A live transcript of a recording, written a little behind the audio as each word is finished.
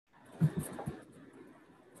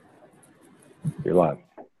You're live.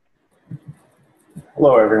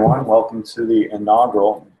 Hello, everyone. Welcome to the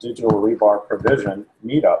inaugural Digital Rebar Provision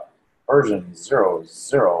Meetup, version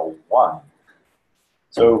 001.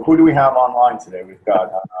 So who do we have online today? We've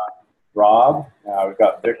got Rob, we've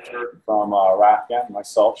got Victor from RACN,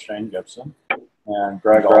 myself, Shane Gibson, and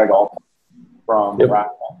Greg Alt from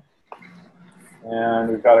RACN. And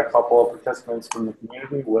we've got a couple of participants from the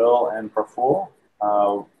community, Will and Praful.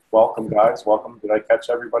 Welcome, guys. Welcome. Did I catch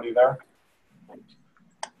everybody there?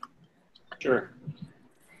 Sure.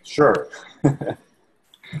 So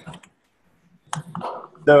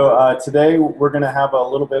today we're going to have a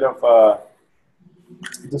little bit of a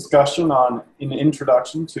discussion on an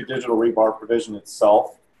introduction to digital rebar provision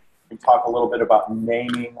itself. We talk a little bit about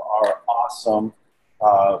naming our awesome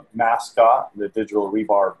mascot, the digital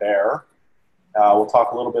rebar bear. We'll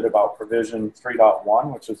talk a little bit about provision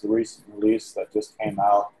 3.1, which is the recent release that just came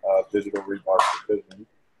out of digital rebar provision.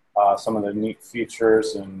 Some of the neat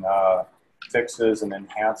features and fixes and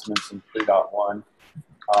enhancements in 3.1.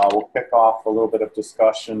 We'll kick off a little bit of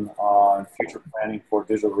discussion on future planning for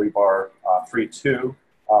digital rebar 3.2,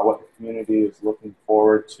 what the community is looking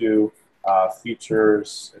forward to,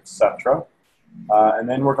 features, etc. And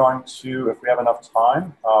then we're going to, if we have enough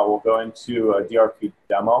time, we'll go into a DRP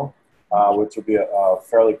demo, which will be a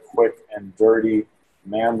fairly quick and dirty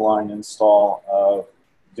command line install of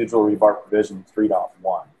digital rebar provision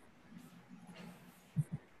 3.1.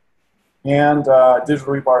 And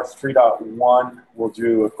digital rebar 3.1 will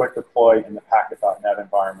do a quick deploy in the packet.net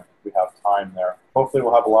environment if we have time there. Hopefully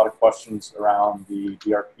we'll have a lot of questions around the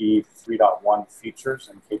DRP 3.1 features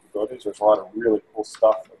and capabilities. There's a lot of really cool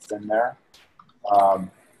stuff that's in there.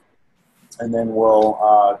 And then we'll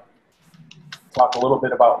talk a little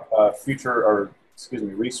bit about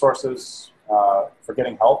resources for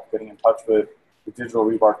getting help, getting in touch with the digital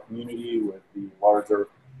rebar community, with the larger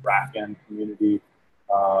RACN community,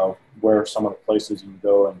 where some of the places you can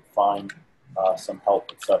go and find some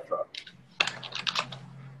help, etc.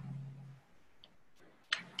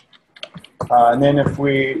 And then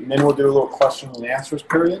we'll do a little question and answers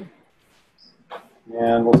period,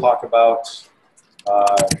 and we'll talk about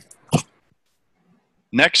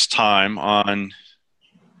next time on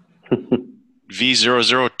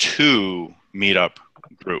V002 meetup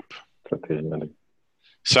group.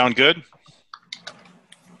 Sound good?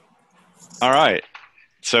 All right.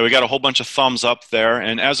 So we got a whole bunch of thumbs up there.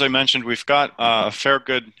 And as I mentioned, we've got a fair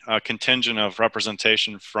good contingent of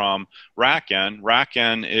representation from RACN.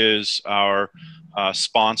 RACN is our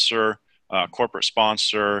sponsor, corporate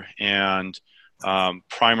sponsor, and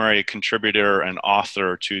primary contributor and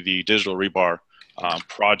author to the Digital Rebar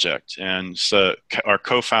project. And so our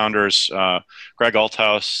co-founders, Greg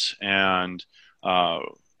Althouse and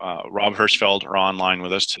Rob Hirschfeld are online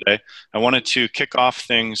with us today. I wanted to kick off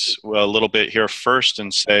things a little bit here first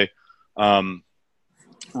and say,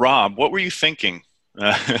 Rob, what were you thinking?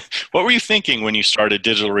 What were you thinking when you started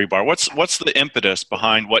Digital Rebar? What's the impetus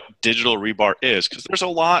behind what Digital Rebar is? Because there's a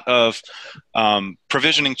lot of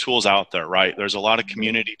provisioning tools out there, right? There's a lot of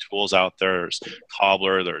community tools out there. There's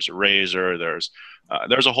Cobbler, there's Razor, there's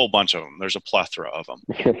a whole bunch of them. There's a plethora of them.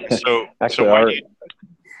 So, Actually,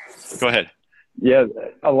 go ahead. Yeah,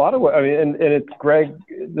 a lot of what, I mean, and it's Greg,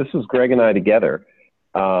 this was Greg and I together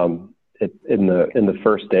in the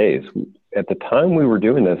first days. At the time we were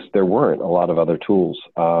doing this, there weren't a lot of other tools.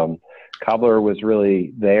 Cobbler was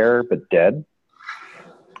really there, but dead.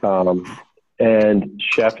 And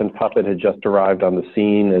Chef and Puppet had just arrived on the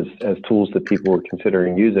scene as tools that people were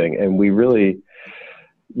considering using. And we'd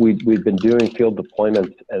been doing field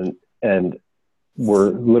deployments and we're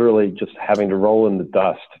literally just having to roll in the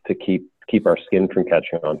dust to keep our skin from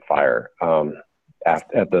catching on fire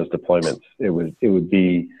at those deployments. It would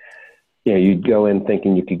be, you'd go in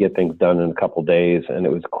thinking you could get things done in a couple days, and it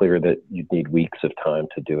was clear that you'd need weeks of time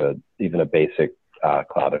to do even a basic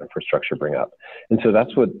cloud infrastructure bring up. And so that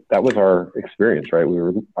was our experience, right?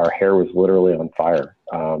 Our hair was literally on fire,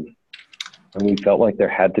 and we felt like there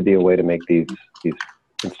had to be a way to make these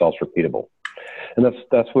installs repeatable. And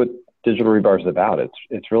that's what Digital Rebar is about.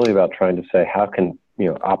 It's really about trying to say, how can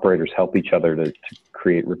operators help each other to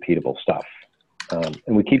create repeatable stuff.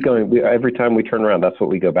 And we keep going, every time we turn around, that's what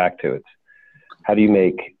we go back to. It's how do you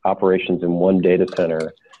make operations in one data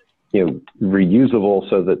center, reusable,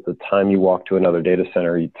 so that the time you walk to another data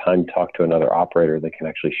center, you talk to another operator, they can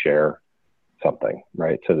actually share something,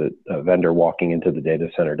 right? So that a vendor walking into the data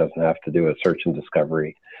center doesn't have to do a search and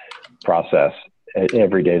discovery process at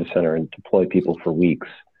every data center and deploy people for weeks.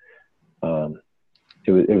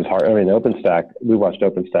 It was hard. I mean, OpenStack, we watched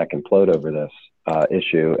OpenStack implode over this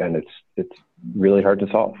issue, and it's really hard to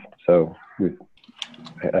solve. So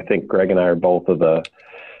I think Greg and I are both of the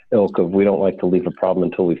ilk of we don't like to leave a problem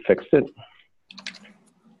until we fixed it.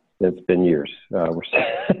 It's been years. I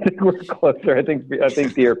think we're closer. I think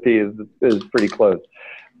DRP is pretty close,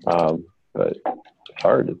 but it's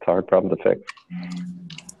hard. It's a hard problem to fix.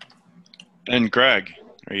 And Greg,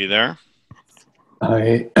 are you there?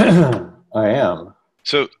 I am.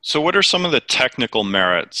 So what are some of the technical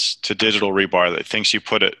merits to digital rebar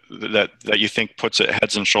that you think puts it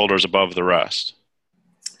heads and shoulders above the rest?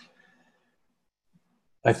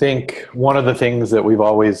 I think one of the things that we've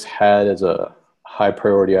always had as a high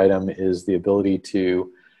priority item is the ability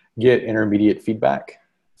to get intermediate feedback,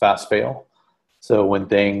 fast fail. So when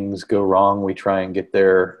things go wrong, we try and get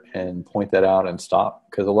there and point that out and stop.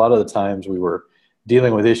 Because a lot of the times we were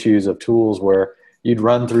dealing with issues of tools where you'd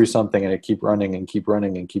run through something and it keep running and keep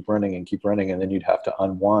running and keep running and keep running. And then you'd have to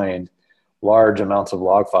unwind large amounts of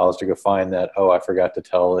log files to go find that, oh, I forgot to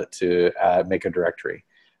tell it to make a directory,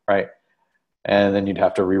 right? And then you'd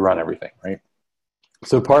have to rerun everything, right?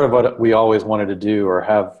 So part of what we always wanted to do or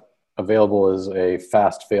have available is a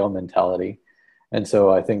fast fail mentality. And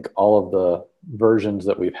so I think all of the versions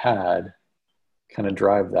that we've had kind of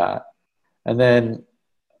drive that. And then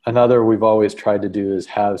another we've always tried to do is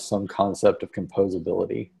have some concept of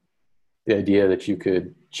composability. The idea that you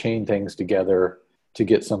could chain things together to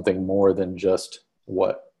get something more than just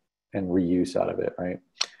what and reuse out of it, right?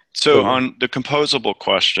 So on the composable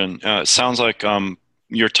question, it sounds like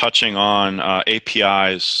you're touching on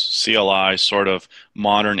APIs, CLI, sort of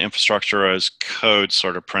modern infrastructure as code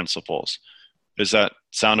sort of principles. Does that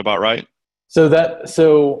sound about right?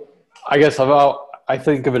 So I guess I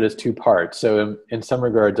think of it as two parts. So in some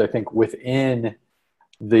regards, I think within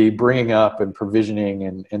the bringing up and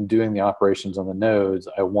provisioning and doing the operations on the nodes,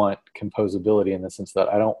 I want composability in the sense that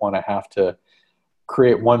I don't want to have to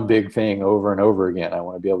create one big thing over and over again. I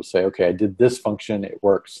want to be able to say, okay, I did this function, it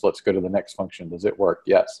works. Let's go to the next function. Does it work?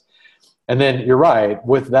 Yes. And then you're right,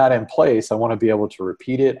 with that in place, I want to be able to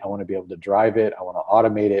repeat it. I want to be able to drive it. I want to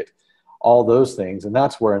automate it, all those things. And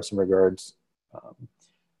that's where in some regards,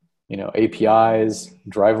 APIs,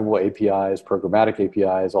 drivable APIs, programmatic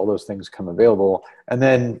APIs, all those things come available. And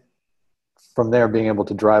then from there, being able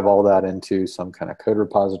to drive all that into some kind of code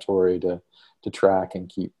repository to track and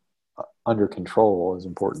keep under control is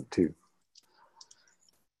important too.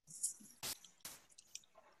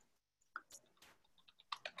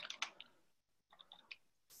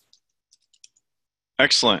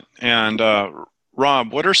 Excellent. And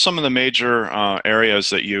Rob, what are some of the major areas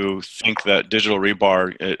that you think that digital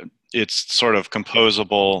rebar, it's sort of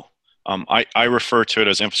composable? I refer to it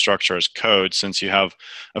as infrastructure as code, since you have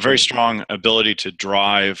a very strong ability to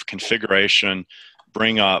drive configuration,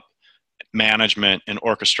 bring up management and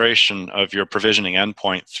orchestration of your provisioning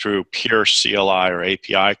endpoint through pure CLI or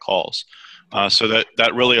API calls. So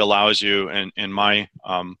that really allows you, in my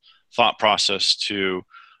thought process, to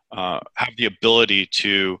have the ability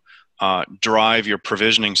to drive your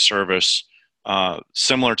provisioning service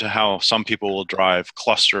similar to how some people will drive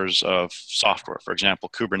clusters of software. For example,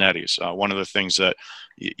 Kubernetes. One of the things that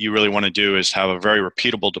you really want to do is have a very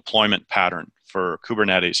repeatable deployment pattern for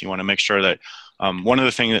Kubernetes. You want to make sure that one of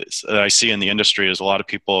the things that I see in the industry is a lot of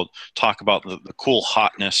people talk about the cool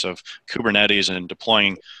hotness of Kubernetes and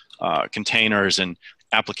deploying containers and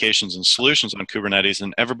applications and solutions on Kubernetes,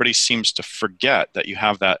 and everybody seems to forget that you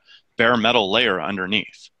have that bare metal layer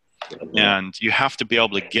underneath. And you have to be able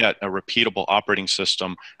to get a repeatable operating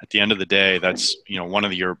system at the end of the day. That's one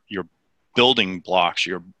of your building blocks,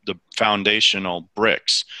 the foundational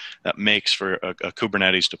bricks that makes for a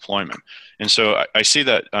Kubernetes deployment. And so I see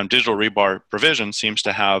that digital rebar provision seems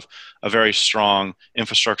to have a very strong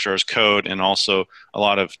infrastructure as code, and also a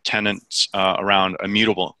lot of tenants around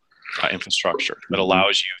immutable infrastructure that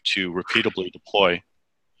allows you to repeatably deploy.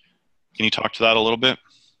 Can you talk to that a little bit?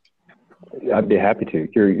 I'd be happy to.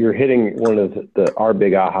 You're hitting one of our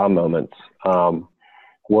big aha moments.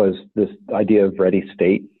 Was this idea of ready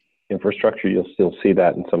state infrastructure. You'll still see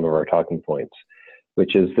that in some of our talking points,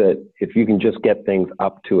 which is that if you can just get things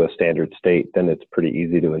up to a standard state, then it's pretty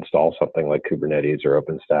easy to install something like Kubernetes or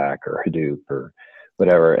OpenStack or Hadoop or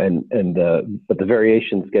whatever. But the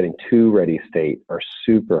variations getting to ready state are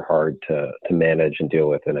super hard to manage and deal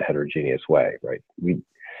with in a heterogeneous way, right?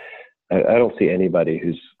 I don't see anybody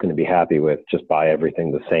who's going to be happy with just buy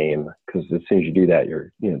everything the same, because as soon as you do that,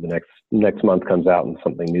 the next month comes out and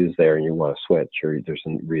something new's there and you want to switch, or there's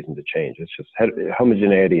some reason to change. It's just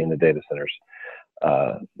homogeneity in the data centers,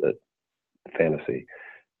 the fantasy.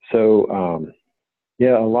 So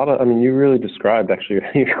you really described, actually,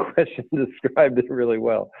 your question described it really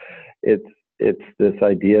well. It's this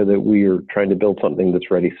idea that we are trying to build something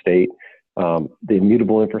that's ready state. The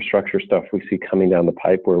immutable infrastructure stuff we see coming down the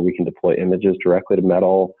pipe, where we can deploy images directly to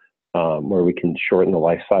metal, where we can shorten the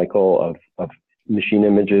life cycle of machine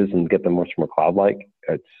images and get them much more cloud-like.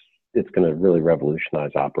 It's going to really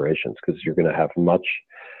revolutionize operations, because you're going to have much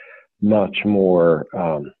more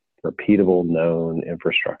repeatable, known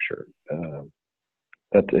infrastructure.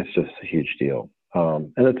 It's just a huge deal.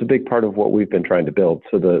 And it's a big part of what we've been trying to build.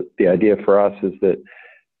 So the idea for us is that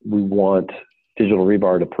we want Digital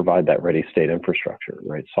Rebar to provide that ready state infrastructure,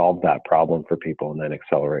 right? Solve that problem for people and then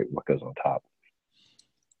accelerate what goes on top.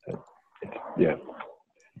 Yeah.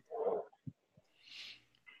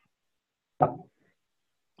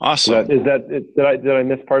 Awesome. Did I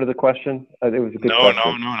miss part of the question? It was a good question.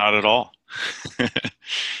 No, not at all.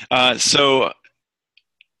 So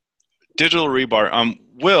Digital Rebar,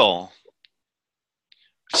 Will,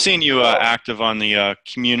 seen you active on the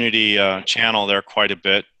community channel there quite a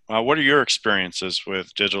bit. What are your experiences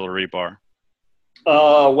with Digital Rebar?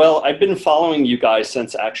 Well, I've been following you guys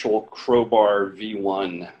since actual Crowbar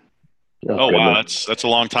V1. Oh wow, that's a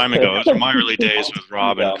long time ago. Those are my early days with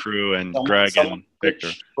Rob and crew and Greg and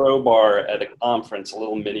Victor. Crowbar at a conference, a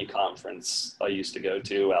little mini conference I used to go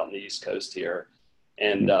to out in the East Coast here.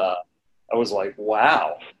 And I was like,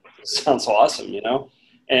 wow, this sounds awesome, you know?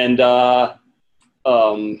 And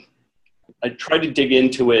I tried to dig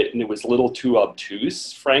into it, and it was a little too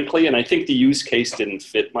obtuse, frankly. And I think the use case didn't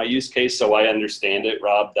fit my use case. So I understand it,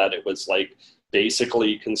 Rob, that it was like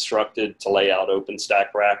basically constructed to lay out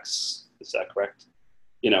OpenStack racks. Is that correct?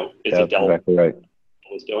 You know, is it Dell exactly right.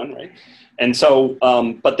 was doing, right? And so,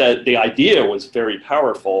 but the idea was very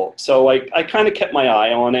powerful. So I kind of kept my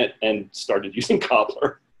eye on it and started using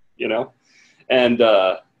Cobbler, you know, and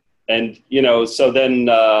you know, so then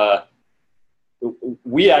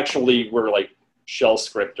we actually were like shell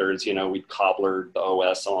scripters, you know, we cobblered the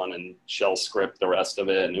OS on and shell script the rest of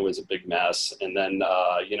it, and it was a big mess. And then,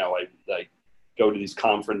 you know, I go to these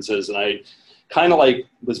conferences, and I kind of like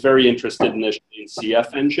was very interested initially in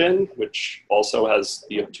CF Engine, which also has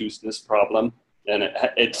the obtuseness problem, and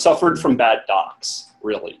it suffered from bad docs,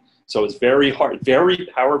 really. So it's very hard, very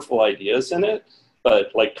powerful ideas in it,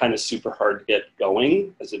 but like kind of super hard to get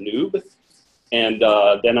going as a noob. And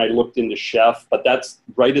then I looked into Chef, but that's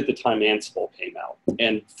right at the time Ansible came out.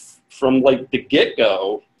 And from like the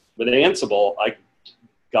get-go with Ansible, I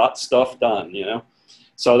got stuff done, you know?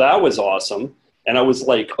 So that was awesome. And I was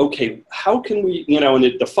like, okay, how can we, you know,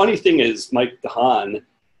 and the funny thing is Mike DeHaan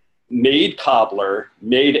made Cobbler,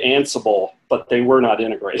 made Ansible, but they were not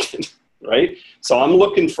integrated, right? So I'm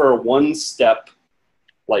looking for a one-step,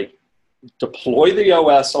 like, deploy the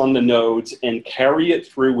OS on the nodes and carry it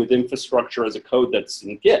through with infrastructure as a code that's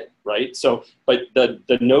in Git, right? So, but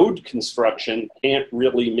the node construction can't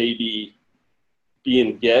really maybe be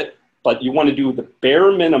in Git, but you want to do the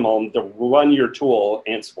bare minimum to run your tool,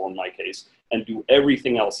 Ansible in my case, and do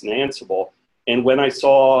everything else in Ansible. And when I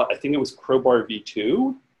saw, I think it was Crowbar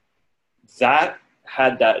V2, that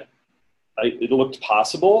had that, it looked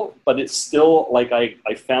possible, but it's still like I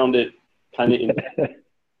found it kind of,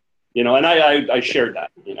 you know, and I shared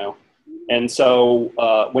that, you know. And so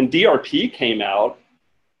when DRP came out,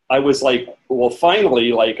 I was like, well,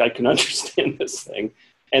 finally, like I can understand this thing.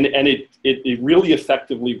 And it really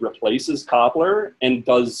effectively replaces Cobbler and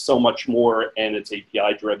does so much more, and it's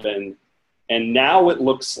API driven. And now it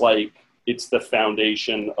looks like it's the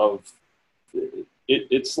foundation of,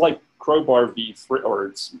 it's like Crowbar V3, or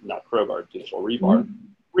it's not Crowbar, Digital Rebar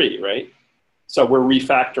 3, right? So we're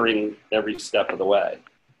refactoring every step of the way.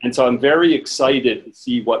 And so I'm very excited to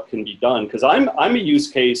see what can be done, because I'm a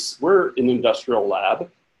use case, we're an industrial lab.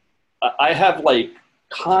 I have like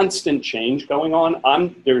constant change going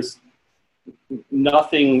on. There's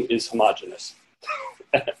nothing is homogeneous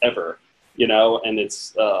ever, you know, and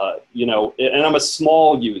it's, you know, and I'm a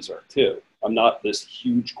small user too. I'm not this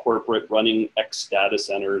huge corporate running X data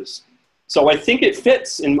centers. So I think it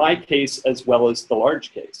fits in my case as well as the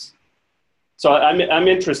large case. So I'm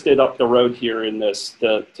interested up the road here in this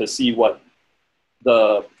to see what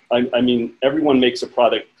I mean, everyone makes a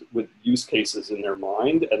product with use cases in their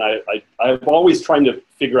mind, and I've always trying to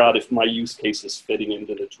figure out if my use case is fitting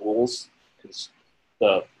into the tools,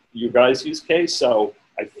 you guys' use case. So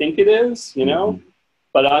I think it is, you know,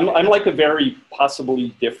 but I'm like a very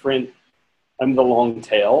possibly different. I'm the long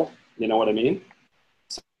tail, you know what I mean?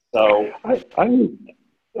 So I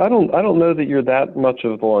don't know that you're that much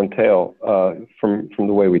of the long tail from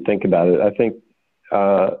the way we think about it. I think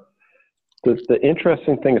the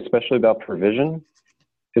interesting thing, especially about provision,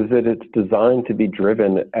 is that it's designed to be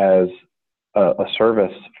driven as a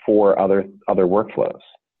service for other workflows.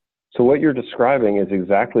 So what you're describing is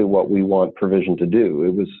exactly what we want Provision to do.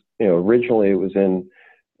 It was, originally it was in,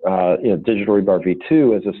 Digital Rebar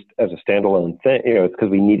V2 as a standalone thing. It's because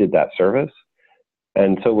we needed that service.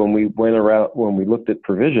 And so when we looked at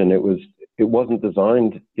Provision, it wasn't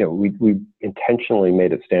designed. We intentionally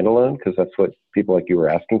made it standalone because that's what people like you were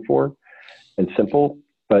asking for, and simple.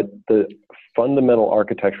 But the fundamental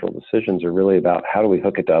architectural decisions are really about how do we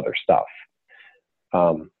hook it to other stuff.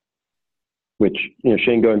 Which,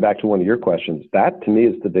 Shane, going back to one of your questions, that to me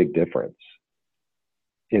is the big difference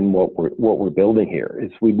in what we're building here.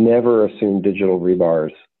 Is we never assume Digital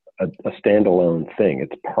Rebar's a standalone thing.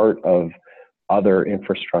 It's part of other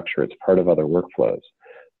infrastructure. It's part of other workflows.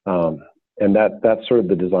 And that's sort of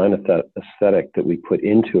the design aesthetic that we put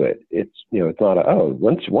into it. It's, it's not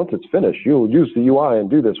once it's finished, you'll use the UI and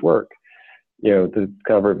do this work. The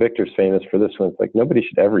Convert Victor's famous for this one. It's like, nobody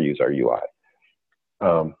should ever use our UI.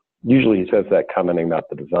 Usually he says that commenting about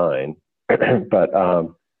the design, but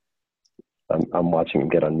I'm watching him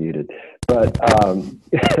get unmuted. But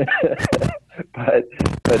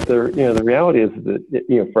but the reality is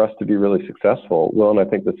that for us to be really successful, Will, and I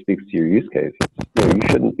think this speaks to your use case. You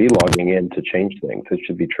shouldn't be logging in to change things. It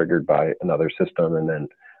should be triggered by another system and then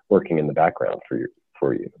working in the background for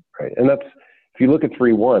you, right? And that's, if you look at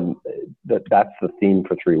 3.1, that's the theme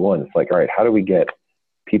for 3.1. It's like, all right, how do we get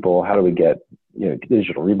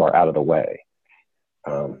Digital Rebar out of the way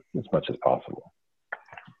as much as possible?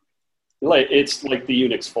 It's like the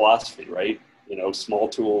Unix philosophy, right? Small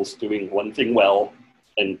tools doing one thing well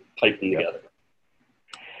and piping together.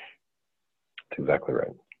 That's exactly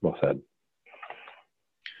right. Well said.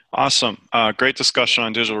 Awesome. Great discussion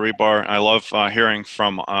on Digital Rebar. I love hearing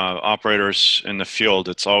from operators in the field.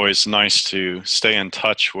 It's always nice to stay in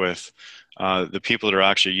touch with the people that are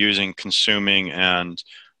actually using, consuming, and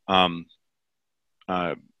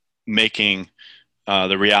making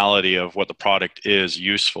the reality of what the product is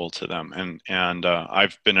useful to them. And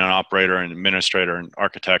I've been an operator and administrator and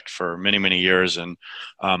architect for many, many years, and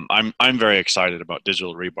I'm very excited about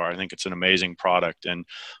Digital Rebar. I think it's an amazing product. And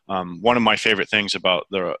one of my favorite things about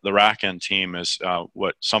the RackN team is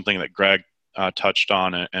something that Greg touched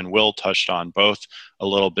on and Will touched on both a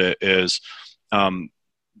little bit is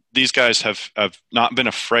these guys have not been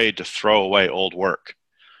afraid to throw away old work.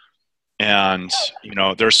 And,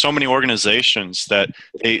 there's so many organizations that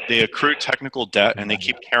they accrue technical debt and they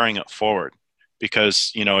keep carrying it forward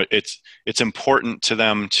because, it's important to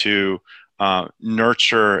them to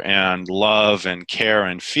nurture and love and care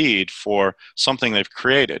and feed for something they've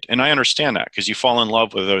created. And I understand that because you fall in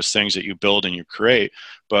love with those things that you build and you create.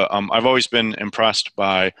 But I've always been impressed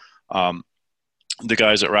by the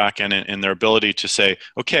guys at RackN and their ability to say,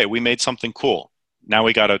 okay, we made something cool. Now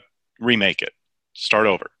we got to remake it, start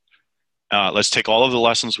over. Let's take all of the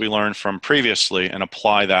lessons we learned from previously and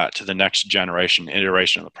apply that to the next generation,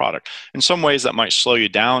 iteration of the product. In some ways, that might slow you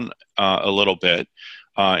down a little bit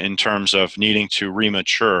in terms of needing to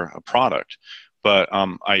remature a product. But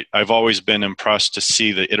I've always been impressed to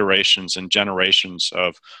see the iterations and generations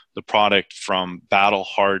of the product from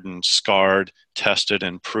battle-hardened, scarred, tested,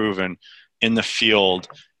 and proven in the field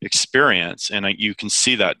experience, and you can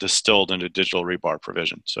see that distilled into Digital Rebar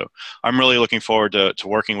Provision. So I'm really looking forward to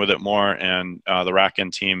working with it more, and the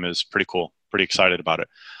RackN team is pretty cool, pretty excited about it.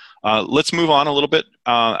 Let's move on a little bit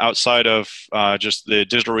outside of just the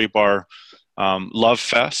Digital Rebar Love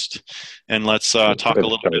Fest, and let's talk a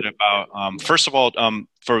little bit about, first of all,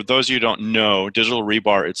 for those of you who don't know, Digital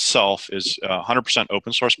Rebar itself is a 100%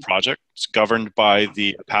 open source project. It's governed by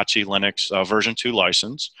the Apache Linux version 2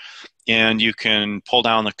 license. And you can pull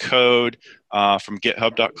down the code from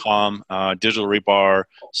github.com, Digital Rebar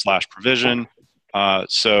 /provision.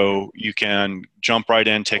 So you can jump right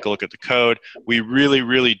in, take a look at the code. We really,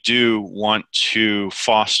 really do want to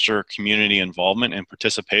foster community involvement and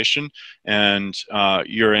participation. And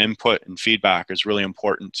your input and feedback is really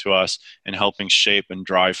important to us in helping shape and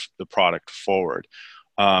drive the product forward.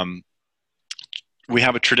 We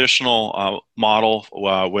have a traditional model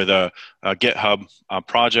with a GitHub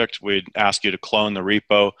project. We'd ask you to clone the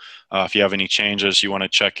repo. If you have any changes you want to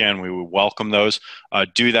check in, we would welcome those.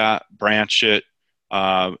 Do that, branch it,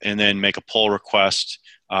 and then make a pull request.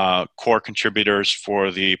 Core contributors for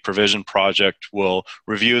the Provision project will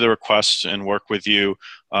review the requests and work with you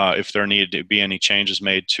if there need to be any changes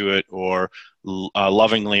made to it, or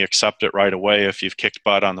lovingly accept it right away if you've kicked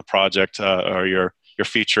butt on the project or your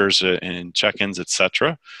features and check-ins,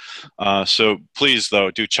 etc. So please, though,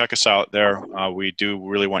 do check us out there. We do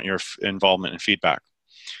really want your involvement and feedback.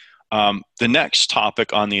 The next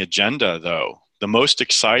topic on the agenda, though, the most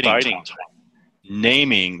exciting topic,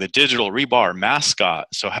 naming the digital rebar mascot.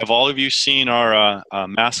 So have all of you seen our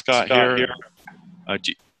mascot here?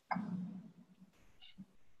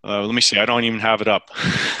 Let me see. I don't even have it up.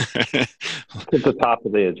 It's at the top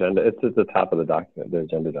of the agenda. It's at the top of the document, the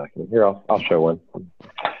agenda document. Here, I'll show one.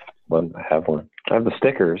 I have one. I have the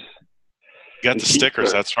stickers. You got the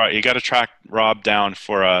stickers. That's right. You got to track Rob down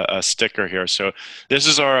for a sticker here. So this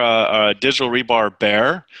is our digital rebar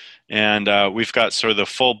bear, and we've got sort of the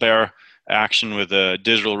full bear action with the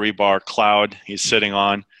digital rebar cloud he's sitting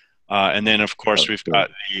on. And then, of course, we've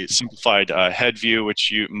got the simplified head view,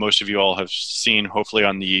 which most of you all have seen, hopefully,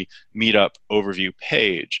 on the Meetup overview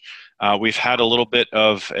page. We've had a little bit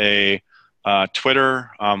of a Twitter,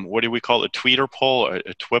 what do we call it? A tweeter poll,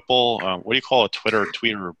 a twipple? What do you call a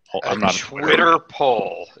tweeter poll? I'm not a Twitter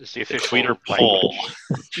poll is the official Tweeter poll.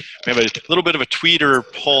 We have a little bit of a tweeter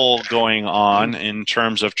poll going on in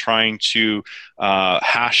terms of trying to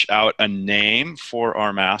hash out a name for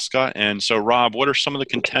our mascot. And so, Rob, what are some of the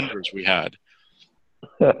contenders we had?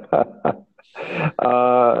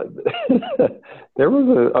 There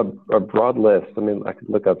was a broad list. I mean, I could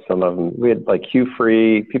look up some of them. We had like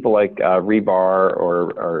Q-Free, people like Rebar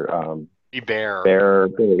or Rebar. Bear,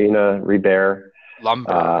 Ballerina, Rebar.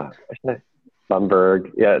 Lumberg.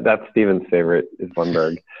 Lumberg. Yeah, that's Steven's favorite is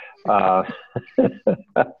Lumberg.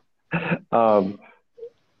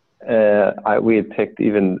 We had picked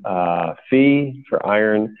even Fee for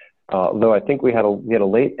iron, though I think we had a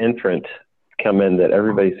late entrant come in that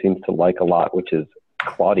everybody seems to like a lot, which is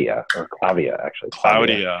Claudia, or Clavia, actually.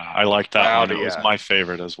 Claudia. I like that one. It was my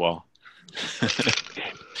favorite as well.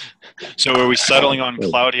 So are we settling on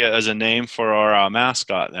Claudia as a name for our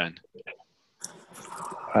mascot then?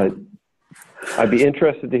 I'd be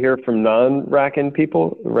interested to hear from non-Rackin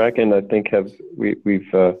people. Rackin, I think,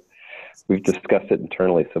 we've discussed it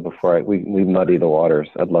internally. So before we muddy the waters,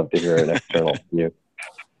 I'd love to hear an external view.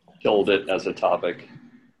 Killed it as a topic.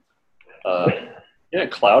 Yeah,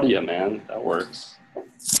 Claudia, man, that works.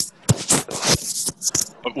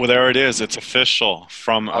 Well, there it is. It's official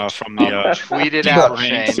from the tweet it out,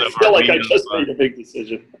 Shane. I feel like I just made a big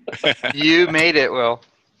decision. You made it, Will.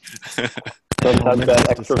 Sometimes that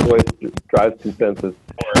extra voice drives consensus.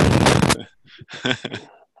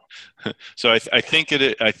 So I think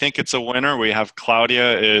it's a winner. We have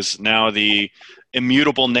Claudia is now the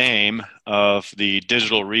immutable name of the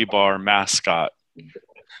digital rebar mascot.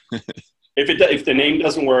 If the name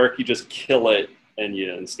doesn't work, you just kill it and you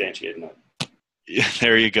instantiate it. Yeah,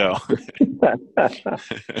 there you go.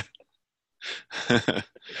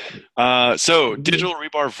 So digital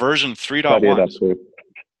rebar version 3.1.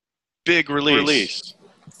 Big release.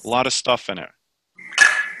 A lot of stuff in it.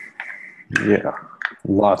 Yeah,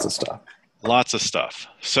 lots of stuff.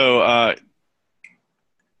 So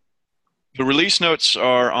the release notes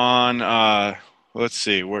are on, let's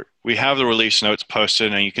see, we have the release notes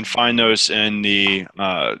posted, and you can find those in the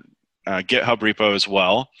GitHub repo as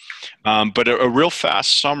well. But a real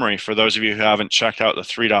fast summary for those of you who haven't checked out the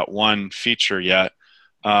 3.1 feature yet.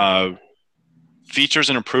 Features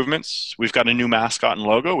and improvements. We've got a new mascot and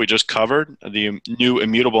logo. We just covered the new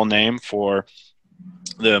immutable name for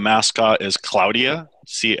the mascot is Claudia,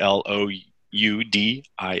 Cloudia,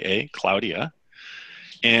 Claudia.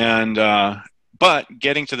 And but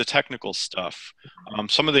getting to the technical stuff,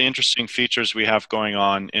 some of the interesting features we have going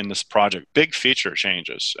on in this project, big feature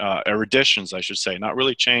changes, or additions, I should say, not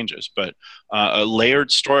really changes, but a layered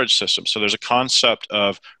storage system. So there's a concept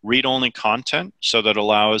of read-only content, so that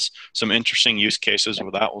allows some interesting use cases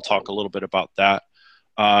with that. We'll talk a little bit about that.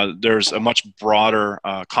 There's a much broader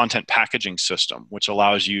content packaging system, which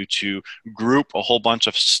allows you to group a whole bunch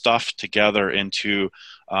of stuff together into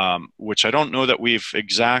which I don't know that we've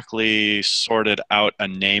exactly sorted out a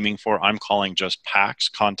naming for. I'm calling just packs,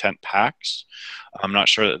 content packs. I'm not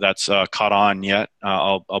sure that that's caught on yet.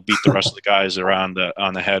 I'll beat the rest of the guys around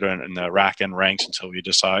on the head and the rack and ranks until we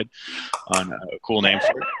decide on a cool name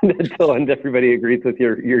for it. Until everybody agrees with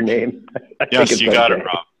your name. Yes, you got it,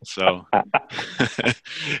 Rob. So,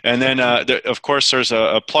 and then of course there's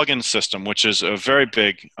a plugin system, which is a very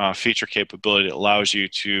big feature capability that allows you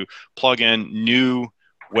to plug in new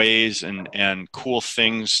ways and cool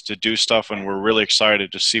things to do stuff, and we're really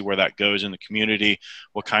excited to see where that goes in the community,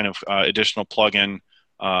 what kind of additional plugin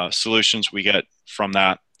solutions we get from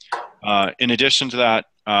that. In addition to that,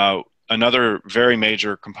 another very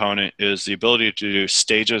major component is the ability to do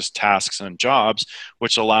stages, tasks, and jobs,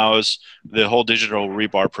 which allows the whole digital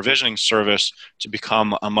rebar provisioning service to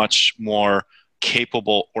become a much more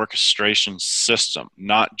capable orchestration system,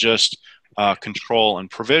 not just control and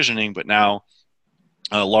provisioning, but now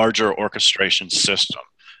a larger orchestration system.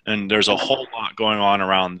 And there's a whole lot going on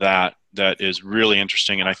around that that is really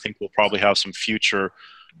interesting. And I think we'll probably have some future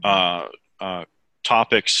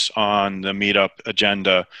topics on the Meetup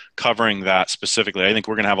agenda covering that specifically. I think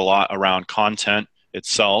we're going to have a lot around content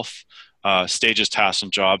itself. Stages, tasks,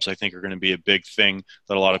 and jobs, I think, are going to be a big thing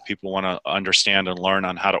that a lot of people want to understand and learn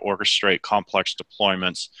on how to orchestrate complex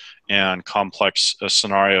deployments and complex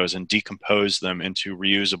scenarios and decompose them into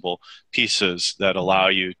reusable pieces that allow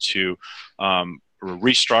you to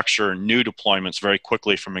restructure new deployments very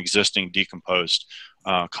quickly from existing decomposed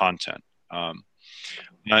content.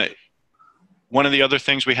 One of the other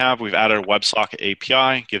things we've added a WebSocket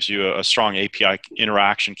API, gives you a strong API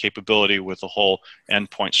interaction capability with the whole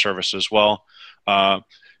endpoint service as well.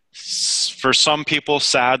 For some people,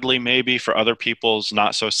 sadly, maybe for other people's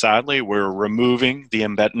not so sadly, we're removing the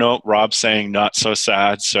embed. No, Rob's saying not so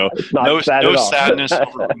sad. So no sadness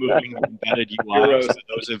over removing the embedded UI. So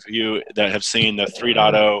those of you that have seen the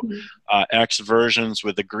 3.0 X versions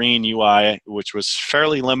with the green UI, which was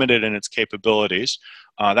fairly limited in its capabilities,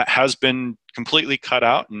 that has been completely cut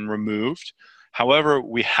out and removed. However,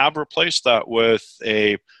 we have replaced that with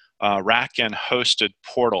a RackN hosted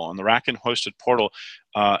portal, and the RackN hosted portal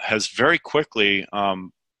has very quickly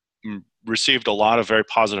received a lot of very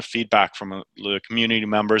positive feedback from the community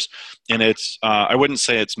members, and it's I wouldn't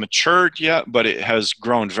say it's matured yet, but it has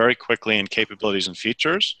grown very quickly in capabilities and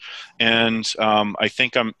features. And I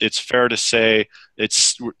think it's fair to say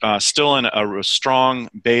it's still in a strong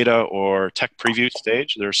beta or tech preview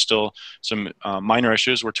stage. There's still some minor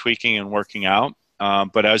issues we're tweaking and working out,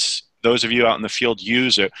 but as those of you out in the field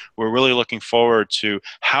use it, we're really looking forward to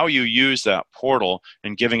how you use that portal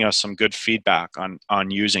and giving us some good feedback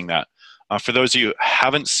on using that. For those of you who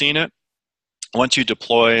haven't seen it, once you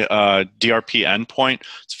deploy a DRP endpoint,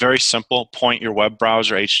 it's very simple. Point your web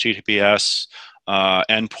browser, HTTPS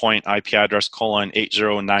endpoint IP address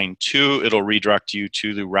 :8092. It'll redirect you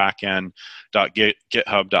to the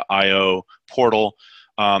rackn.github.io portal.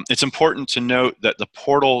 It's important to note that the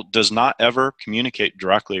portal does not ever communicate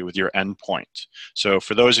directly with your endpoint. So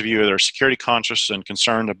for those of you that are security conscious and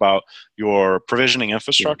concerned about your provisioning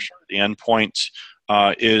infrastructure, the endpoint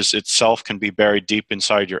itself can be buried deep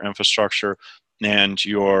inside your infrastructure, and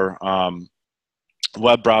your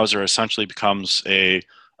web browser essentially becomes I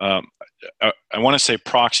want to say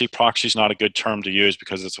proxy. Proxy is not a good term to use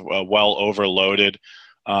because it's a well overloaded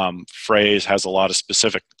phrase, has a lot of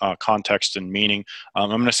specific context and meaning. I'm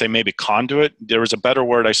going to say maybe conduit. There was a better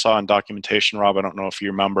word I saw in documentation, Rob. I don't know if you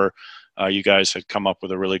remember. You guys had come up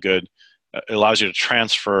with a really good. It allows you to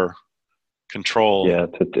transfer control. Yeah,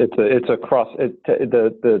 it's a cross.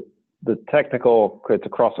 The technical. It's a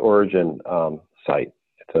cross origin site.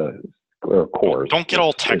 It's a cores. Don't get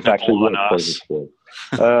all technical on us.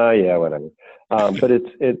 Yeah, whatever. But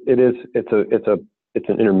it's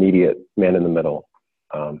an intermediate man in the middle.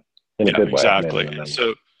 In a good way. Exactly.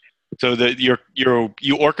 So that you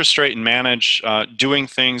orchestrate and manage doing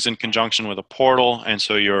things in conjunction with a portal, and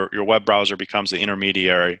so your web browser becomes the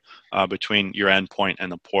intermediary between your endpoint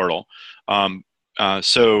and the portal.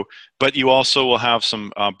 But you also will have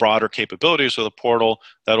some broader capabilities with a portal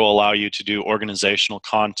that will allow you to do organizational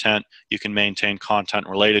content. You can maintain content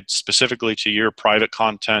related specifically to your private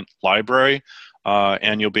content library.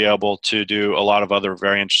 And you'll be able to do a lot of other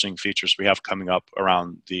very interesting features we have coming up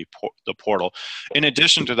around the portal. In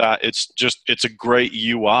addition to that, it's a great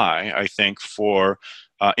UI, I think, for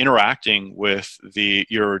interacting with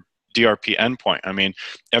your DRP endpoint. I mean,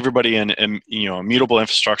 everybody in immutable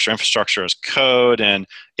infrastructure as code and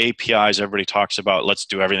APIs. Everybody talks about let's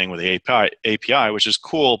do everything with the API, which is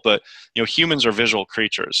cool. But humans are visual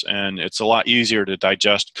creatures, and it's a lot easier to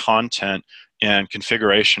digest content and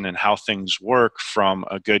configuration and how things work from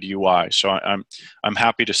a good UI. So I'm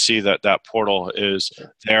happy to see that portal is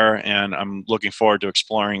there, and I'm looking forward to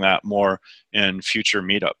exploring that more in future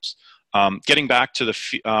meetups. Getting back to the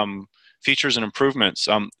features and improvements,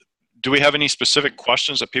 do we have any specific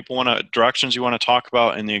questions that people directions you want to talk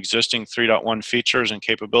about in the existing 3.1 features and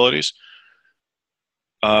capabilities?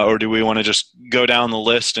 Or do we want to just go down the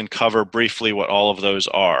list and cover briefly what all of those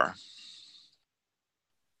are?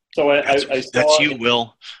 So that's you,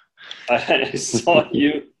 Will. I saw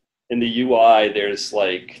you in the UI. There's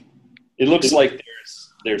it looks like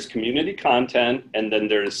there's community content, and then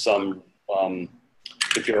there's some,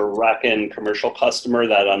 if you're a RackN commercial customer,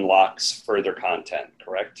 that unlocks further content,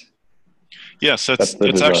 correct? Yes, that's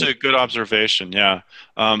actually a good observation. Yeah.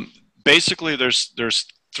 Basically, there's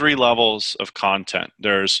 3 levels of content.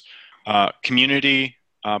 There's community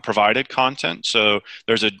provided content. So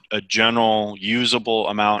there's a general usable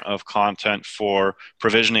amount of content for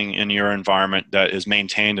provisioning in your environment that is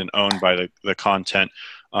maintained and owned by the content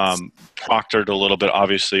proctored a little bit,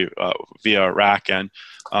 obviously, via RackN.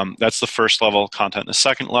 That's the first level of content. The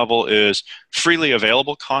second level is freely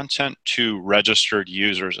available content to registered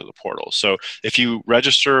users of the portal. So if you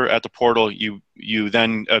register at the portal, you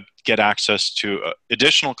then get access to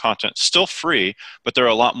additional content, still free, but there are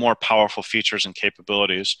a lot more powerful features and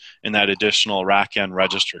capabilities in that additional RackN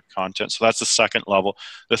registered content. So that's the second level.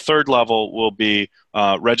 The third level will be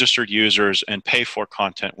registered users and pay for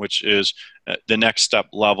content, which is the next step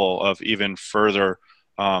level of even further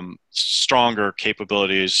stronger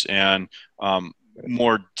capabilities and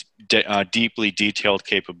more deeply detailed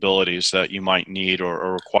capabilities that you might need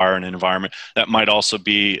or require in an environment. That might also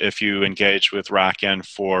be if you engage with RackN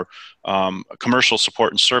for commercial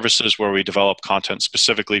support and services where we develop content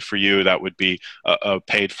specifically for you. That would be a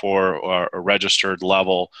paid for or a registered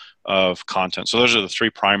level of content. So those are the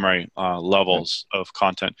three primary levels of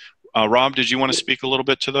content. Rob, did you want to speak a little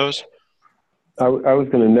bit to those? I was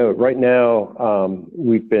going to note right now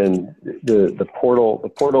we've been the portal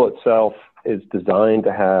itself is designed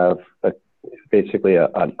to have basically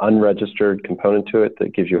an unregistered component to it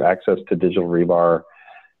that gives you access to digital rebar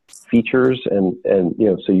features and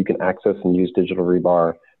so you can access and use digital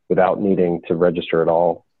rebar without needing to register at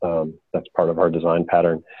all. That's part of our design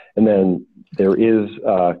pattern. And then there is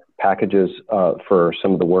packages for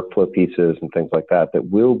some of the workflow pieces and things like that that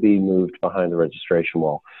will be moved behind the registration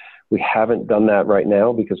wall. We haven't done that right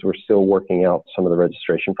now because we're still working out some of the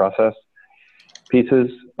registration process pieces.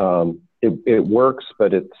 It works,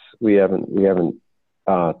 but we haven't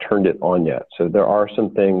turned it on yet. So there are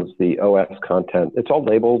some things, the OS content, it's all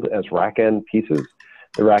labeled as RackN pieces.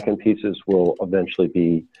 The RackN pieces will eventually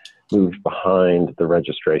be moved behind the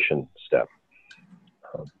registration step.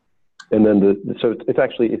 And then so it's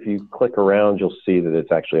actually, if you click around, you'll see that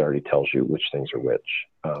it actually already tells you which things are which.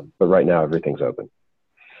 But right now, everything's open.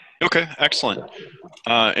 Okay, excellent.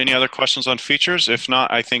 Any other questions on features? If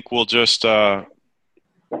not, I think we'll just I'll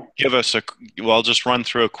just run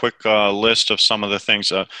through a quick list of some of the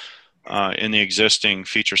things in the existing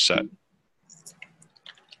feature set.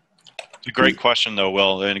 It's a great question, though,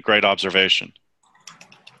 Will, and a great observation.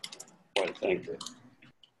 Thank you.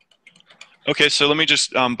 Okay, so let me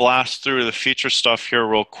just blast through the feature stuff here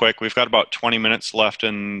real quick. We've got about 20 minutes left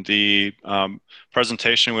in the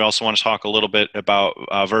presentation. We also want to talk a little bit about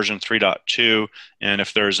version 3.2 and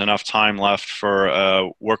if there's enough time left for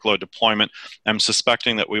workload deployment. I'm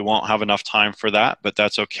suspecting that we won't have enough time for that, but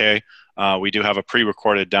that's okay. We do have a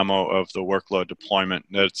pre-recorded demo of the workload deployment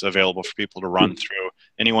that's available for people to run through.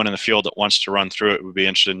 Anyone in the field that wants to run through it would be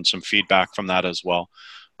interested in some feedback from that as well.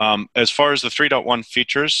 As far as the 3.1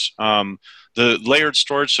 features, the layered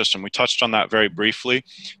storage system, we touched on that very briefly.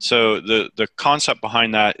 So the concept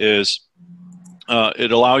behind that is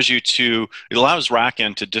it allows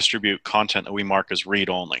RackN to distribute content that we mark as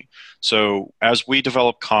read-only. So as we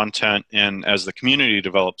develop content and as the community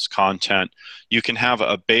develops content, you can have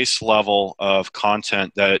a base level of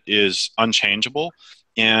content that is unchangeable,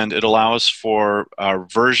 and it allows for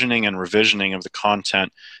versioning and revisioning of the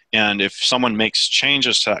content. And if someone makes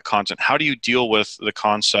changes to that content, how do you deal with the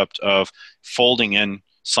concept of folding in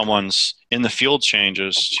someone's in the field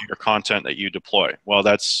changes to your content that you deploy? Well,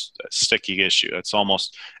 that's a sticky issue.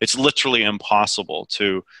 It's literally impossible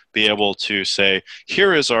to be able to say,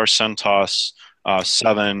 here is our CentOS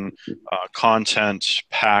 7 content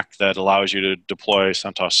pack that allows you to deploy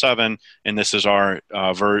CentOS 7, and this is our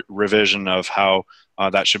revision of how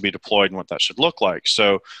that should be deployed and what that should look like.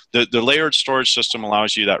 So the layered storage system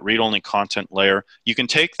allows you that read-only content layer. You can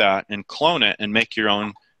take that and clone it and make your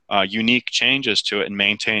own unique changes to it and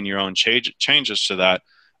maintain your own changes to that.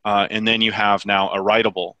 And then you have now a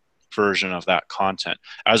writable version of that content.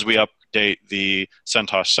 As we update the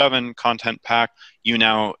CentOS 7 content pack, you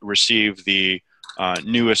now receive the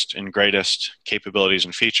newest and greatest capabilities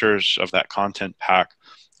and features of that content pack.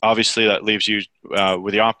 Obviously, that leaves you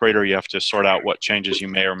with the operator. You have to sort out what changes you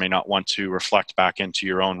may or may not want to reflect back into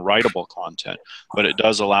your own writable content. But it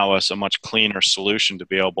does allow us a much cleaner solution to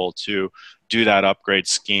be able to do that upgrade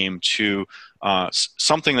scheme to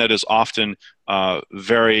something that is often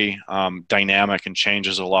very dynamic and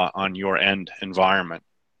changes a lot on your end environment.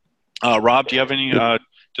 Rob, do you have any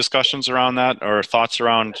discussions around that or thoughts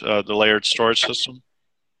around the layered storage system?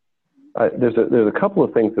 There's a couple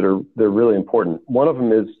of things that are really important. One of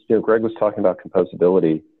them is, Greg was talking about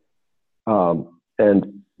composability,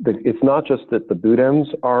 and it's not just that the boot ends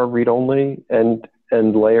are read-only and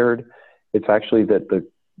layered. It's actually that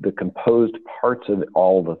the composed parts of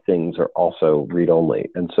all the things are also read-only.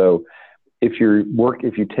 And so, if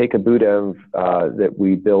you take a boot env that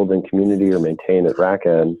we build in community or maintain at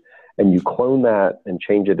RackN, and you clone that and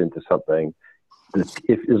change it into something,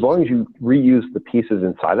 as long as you reuse the pieces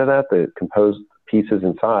inside of that, the composed pieces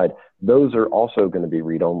inside, those are also going to be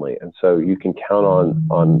read-only. And so you can count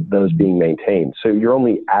on those being maintained. So you're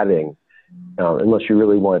only adding, unless you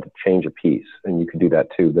really wanted to change a piece, and you could do that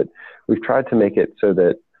too. But we've tried to make it so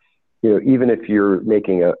that, even if you're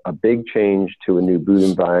making a big change to a new boot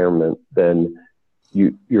environment, then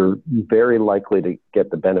you're very likely to get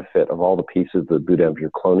the benefit of all the pieces of the boot env you're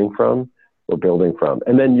cloning from or building from.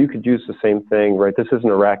 And then you could use the same thing, right? This isn't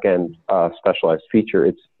a rack end specialized feature,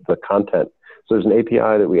 it's the content. So there's an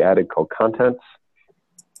API that we added called contents,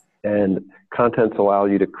 and contents allow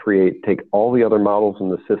you to take all the other models in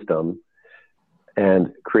the system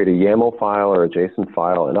and create a YAML file or a JSON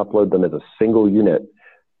file and upload them as a single unit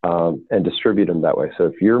and distribute them that way. So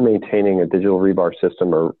if you're maintaining a digital rebar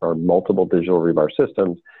system or multiple digital rebar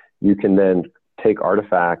systems, you can then take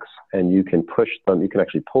artifacts and you can push them. You can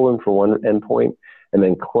actually pull them from one endpoint and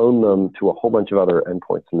then clone them to a whole bunch of other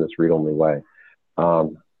endpoints in this read-only way.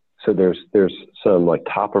 So there's some like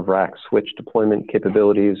top of rack switch deployment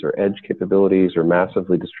capabilities or edge capabilities or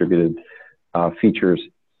massively distributed features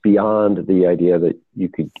beyond the idea that you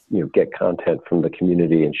could get content from the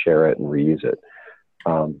community and share it and reuse it.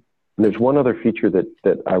 And there's one other feature that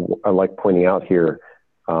I like pointing out here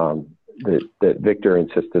that Victor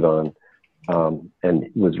insisted on and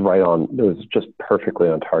was right on. It was just perfectly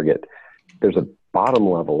on target. There's a bottom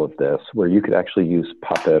level of this where you could actually use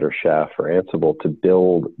Puppet or Chef or Ansible to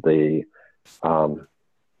build the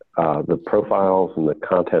profiles and the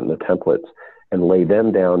content and the templates and lay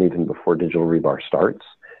them down even before Digital Rebar starts.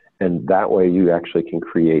 And that way you actually can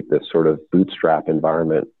create this sort of bootstrap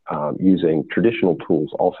environment using traditional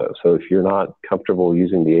tools also. So if you're not comfortable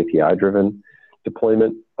using the API-driven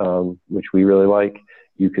deployment, which we really like,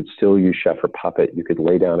 you could still use Chef or Puppet. You could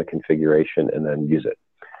lay down a configuration and then use it,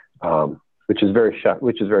 which is very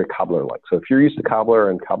Cobbler-like. So if you're used to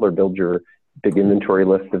Cobbler and Cobbler builds your big inventory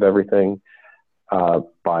list of everything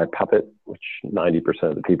by Puppet, which 90%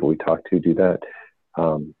 of the people we talk to do that,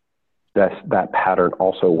 that pattern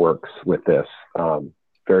also works with this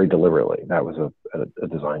very deliberately. That was a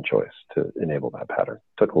design choice to enable that pattern.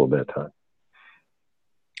 Took a little bit of time.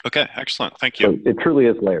 Okay, excellent. Thank you. So it truly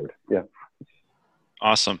is layered. Yeah.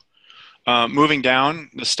 Awesome. Moving down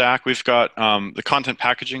the stack, we've got the content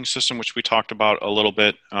packaging system, which we talked about a little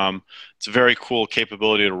bit. It's a very cool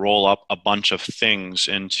capability to roll up a bunch of things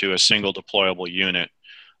into a single deployable unit.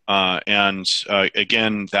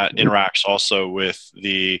 Again, that interacts also with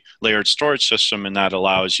the layered storage system, and that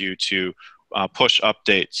allows you to push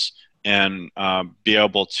updates and be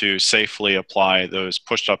able to safely apply those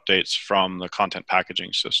pushed updates from the content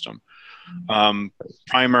packaging system.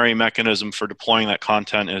 Primary mechanism for deploying that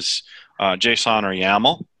content is JSON or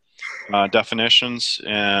YAML definitions,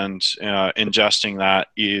 and ingesting that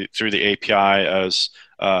through the API as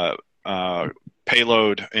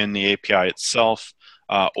payload in the API itself,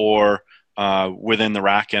 or within the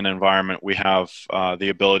rackend environment, we have the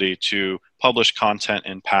ability to publish content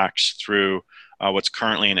in packs through what's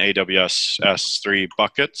currently in AWS S3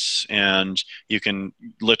 buckets, and you can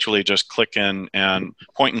literally just click in and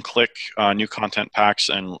point and click new content packs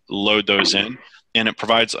and load those in. And it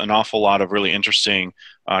provides an awful lot of really interesting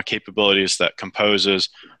capabilities that composes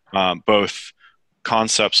both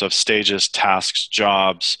concepts of stages, tasks,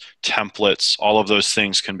 jobs, templates. All of those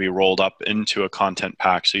things can be rolled up into a content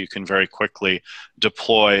pack, so you can very quickly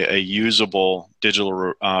deploy a usable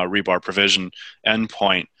digital rebar provision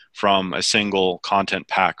endpoint from a single content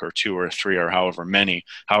pack or two or three or however many,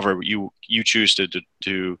 however you choose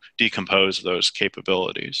to decompose those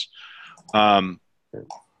capabilities.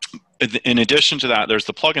 In addition to that, there's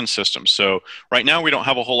the plugin system. So right now we don't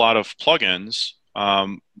have a whole lot of plugins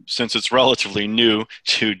since it's relatively new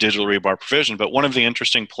to digital rebar provision. But one of the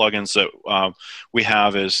interesting plugins that we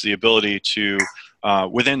have is the ability to,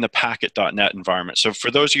 within the packet.net environment. So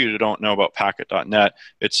for those of you who don't know about packet.net,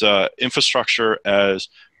 it's infrastructure as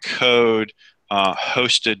code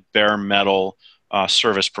hosted bare metal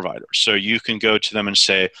service provider. So you can go to them and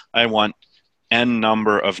say, I want N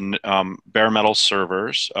number of bare metal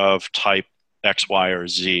servers of type X, Y, or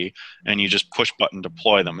Z, and you just push button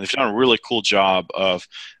deploy them. They've done a really cool job of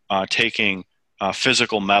taking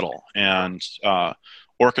physical metal and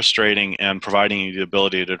orchestrating and providing you the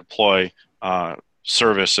ability to deploy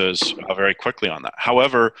services very quickly on that.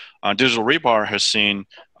 However, Digital Rebar has seen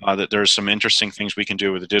that there's some interesting things we can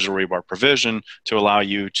do with the Digital Rebar provision to allow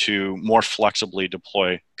you to more flexibly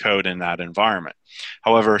deploy code in that environment.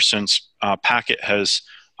 However, since Packet has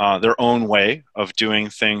their own way of doing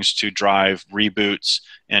things to drive reboots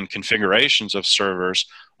and configurations of servers,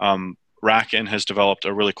 Racken has developed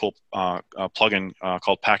a really cool plugin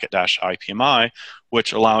called Packet-IPMI,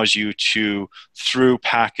 which allows you to, through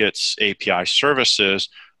Packet's API services,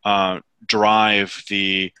 drive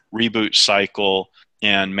the reboot cycle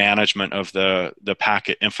and management of the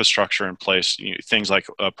Packet infrastructure in place. Things like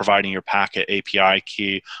providing your Packet API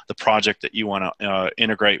key, the project that you want to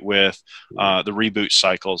integrate with, the reboot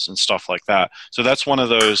cycles and stuff like that. So that's one of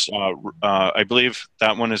those. I believe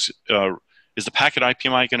that one is the Packet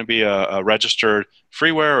IPMI going to be a registered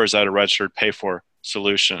freeware, or is that a registered pay-for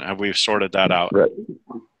solution? Have we sorted that out?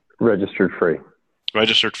 Registered free.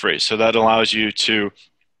 Registered free. So that allows you to,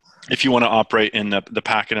 if you want to operate in the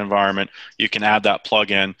Packet environment, you can add that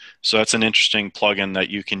plugin. So that's an interesting plugin that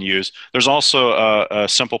you can use. There's also a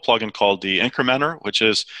simple plugin called the Incrementer, which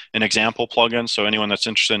is an example plugin. So anyone that's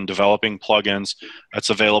interested in developing plugins,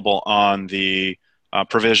 that's available on the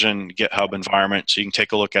Provision GitHub environment. So you can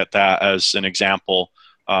take a look at that as an example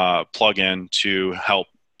plugin to help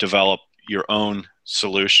develop your own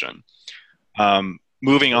solution.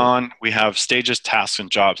 Moving on, we have stages, tasks,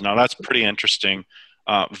 and jobs. Now that's pretty interesting.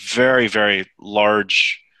 Very, very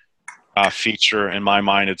large feature in my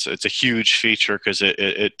mind. It's a huge feature because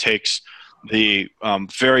it takes the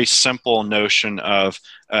very simple notion of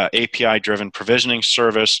API-driven provisioning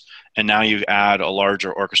service, and now you add a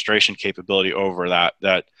larger orchestration capability over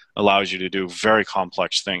that allows you to do very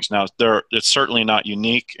complex things. Now, it's certainly not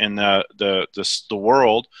unique in the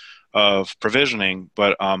world of provisioning,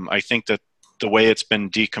 but I think that the way it's been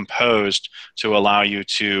decomposed to allow you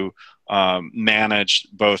to manage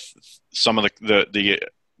both some of the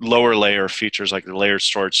lower layer features like the layered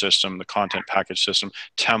storage system, the content package system,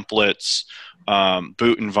 templates,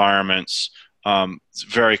 boot environments. It's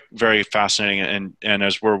very, very fascinating. And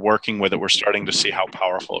as we're working with it, we're starting to see how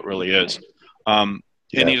powerful it really is.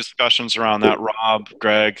 Any discussions around that, Rob,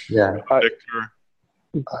 Greg, Victor?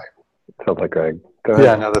 Sounds like Greg. Go ahead.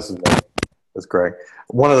 Yeah, no, that's Greg.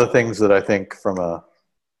 One of the things that I think from a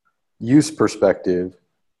use perspective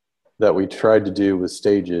that we tried to do with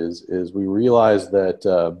stages is we realized that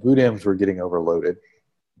bootms were getting overloaded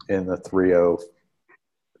in the 3.0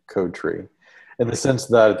 code tree, in the sense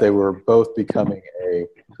that they were both becoming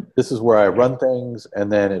this is where I run things,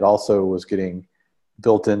 and then it also was getting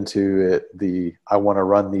built into it I want to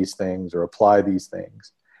run these things or apply these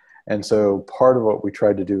things. And so part of what we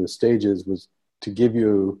tried to do with stages was to give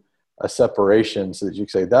you a separation so that you can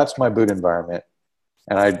say, that's my boot environment,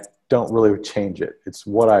 and I don't really change it. It's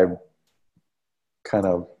what I kind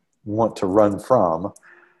of want to run from.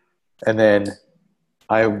 And then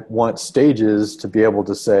I want stages to be able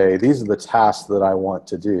to say, these are the tasks that I want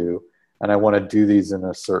to do, and I want to do these in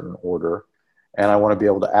a certain order. And I want to be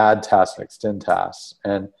able to add tasks and extend tasks.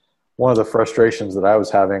 And one of the frustrations that I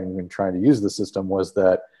was having when trying to use the system was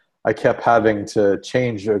that I kept having to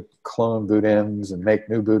change clone bootms and make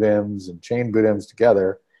new bootms and chain bootms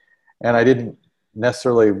together. And I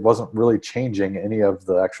wasn't really changing any of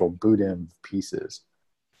the actual bootm pieces.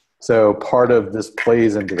 So part of this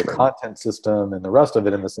plays into the content system and the rest of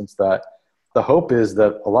it, in the sense that the hope is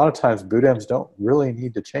that a lot of times bootms don't really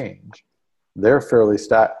need to change. They're fairly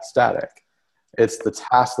static. It's the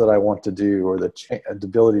task that I want to do, or the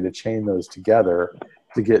ability to chain those together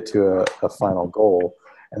to get to a final goal.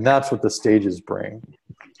 And that's what the stages bring.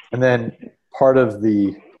 And then part of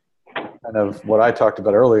the kind of what I talked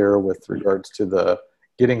about earlier with regards to the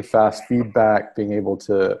getting fast feedback, being able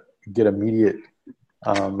to get immediate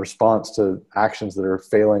response to actions that are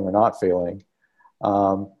failing or not failing,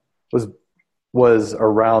 was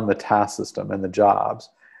around the task system and the jobs,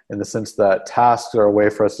 in the sense that tasks are a way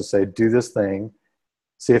for us to say, do this thing,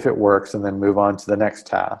 see if it works, and then move on to the next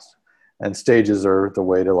task. And stages are the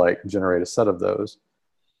way to generate a set of those.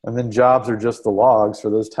 And then jobs are just the logs for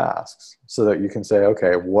those tasks, so that you can say,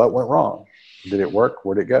 okay, what went wrong? Did it work?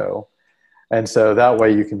 Where'd it go? And so that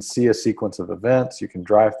way you can see a sequence of events, you can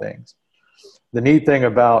drive things. The neat thing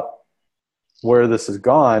about where this has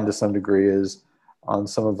gone to some degree is on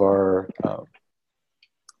some of our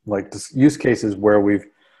use cases where we've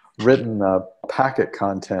written packet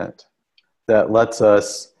content that lets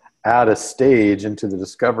us add a stage into the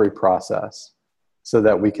discovery process, so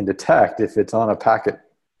that we can detect if it's on a packet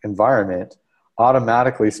environment,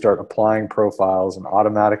 automatically start applying profiles and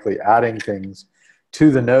automatically adding things to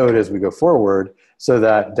the node as we go forward, so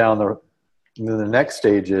that down the next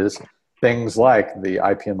stages, things like the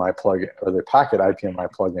IPMI plugin or the Packet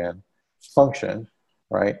IPMI plugin function,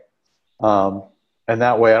 right? And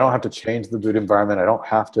that way I don't have to change the boot environment. I don't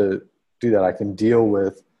have to do that. I can deal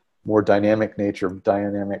with more dynamic nature of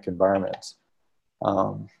dynamic environments.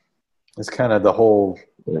 It's kind of the whole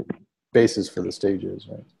basis for the stages,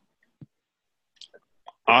 right?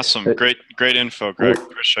 Awesome. Great info, Greg.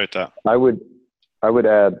 Appreciate that. I would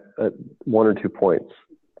add 1 or 2 points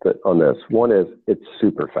on this. One is it's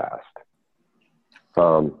super fast.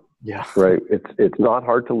 Yeah. Right. It's not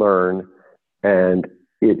hard to learn, and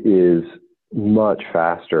it is much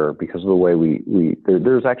faster because of the way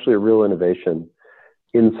there's actually a real innovation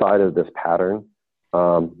inside of this pattern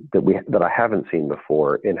that I haven't seen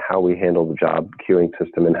before in how we handle the job queuing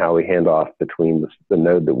system and how we hand off between the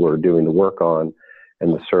node that we're doing the work on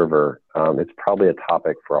and the server. It's probably a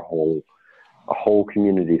topic for a whole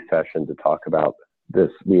community session to talk about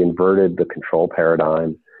this. We inverted the control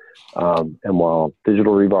paradigm. And while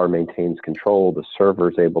Digital Rebar maintains control, the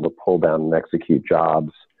server is able to pull down and execute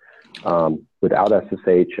jobs without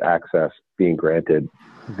SSH access being granted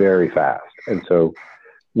very fast. And so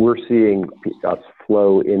we're seeing us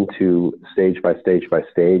flow into stage by stage by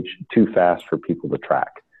stage too fast for people to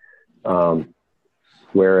track.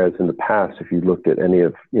 Whereas in the past, if you looked at any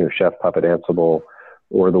of Chef, Puppet, Ansible,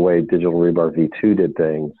 or the way Digital Rebar v2 did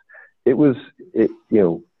things, it was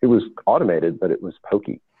automated, but it was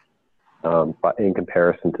pokey. But in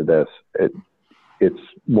comparison to this, it's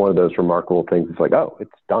one of those remarkable things. It's like, oh,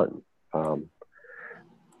 it's done.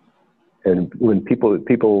 And when people,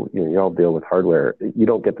 you all deal with hardware, you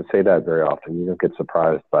don't get to say that very often. You don't get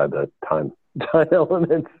surprised by the time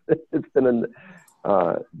elements. This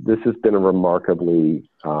has been a remarkably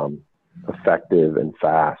effective and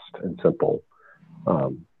fast and simple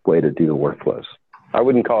way to do the workflows. I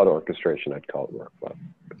wouldn't call it orchestration. I'd call it workflow.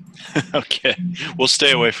 Okay. We'll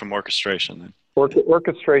stay away from orchestration then.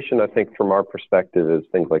 Orchestration, I think, from our perspective, is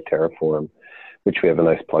things like Terraform, which we have a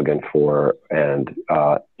nice plugin for, and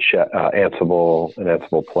Ansible and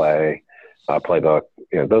Ansible Playbook.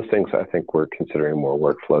 Those things I think we're considering more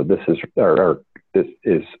workflow. This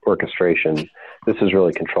is orchestration. This is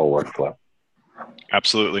really control workflow.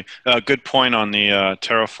 Absolutely. Good point on the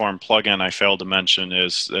Terraform plugin I failed to mention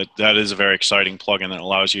is that is a very exciting plugin that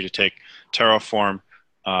allows you to take Terraform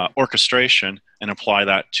orchestration and apply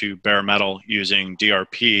that to bare metal using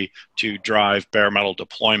DRP to drive bare metal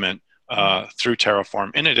deployment through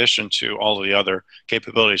Terraform, in addition to all of the other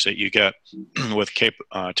capabilities that you get with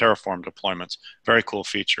Terraform deployments. Very cool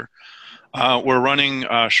feature. We're running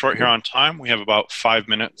short here on time. We have about 5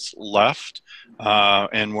 minutes left,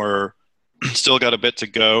 and we're still got a bit to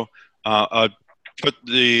go.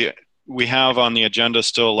 We have on the agenda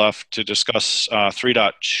still left to discuss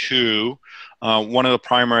 3.2. One of the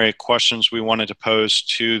primary questions we wanted to pose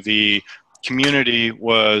to the community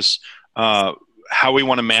was how we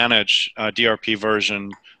want to manage DRP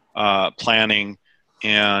version planning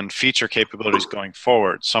and feature capabilities going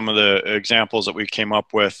forward. Some of the examples that we came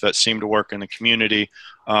up with that seem to work in the community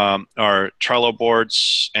are Trello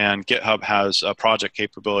boards, and GitHub has a project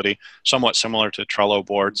capability somewhat similar to Trello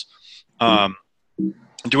boards.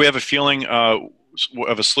 Do we have a feeling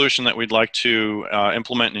of a solution that we'd like to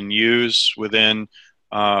implement and use within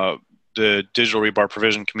the Digital Rebar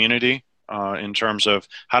provision community in terms of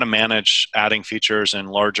how to manage adding features and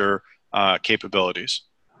larger capabilities?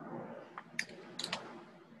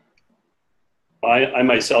 I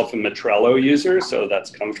myself am a Trello user, so that's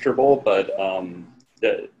comfortable. But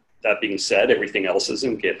that being said, everything else is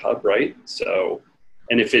in GitHub, right? So,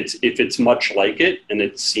 and if it's much like it, and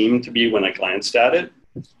it seemed to be when I glanced at it,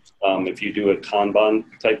 if you do a Kanban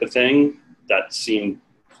type of thing, that seemed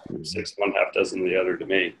 6 1/2 dozen the other to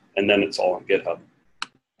me, and then it's all on GitHub.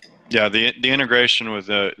 Yeah, the integration with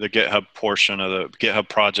the GitHub portion of the GitHub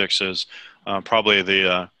projects is probably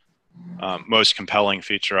the most compelling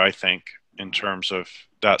feature, I think, in terms of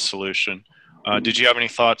that solution. Did you have any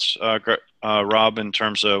thoughts, Rob, in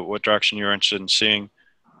terms of what direction you're interested in seeing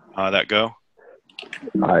that go?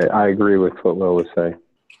 I agree with what Will was saying.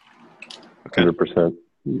 Okay. 100%.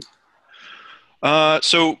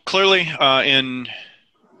 So clearly,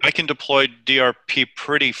 I can deploy DRP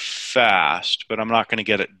pretty fast, but I'm not going to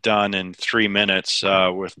get it done in 3 minutes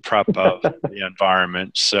with prep of the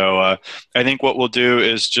environment. So I think what we'll do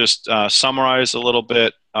is just summarize a little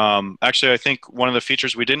bit. Actually, I think one of the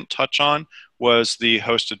features we didn't touch on was the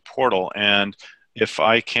hosted portal. And if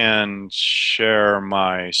I can share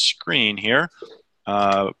my screen here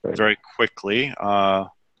very quickly, how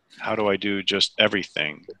do I do just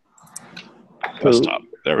everything? Desktop.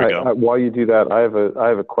 There we go. While you do that, I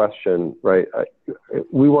have a question. Right,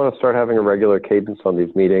 we want to start having a regular cadence on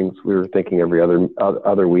these meetings. We were thinking every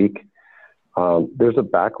other week. There's a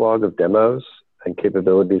backlog of demos and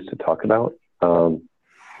capabilities to talk about. I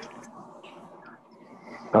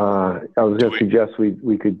was going to suggest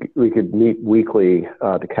we could meet weekly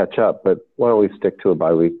to catch up, but why don't we stick to a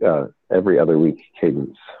every other week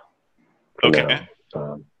cadence? Okay.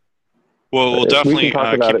 Well, we'll We can definitely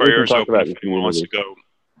talk about keep it. our We can ears talk open about if it in anyone wants to community. go.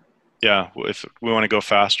 Yeah, if we want to go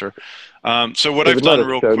faster. So what It I've would let done us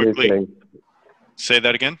real show new quickly, things. say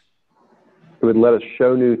that again? It would let us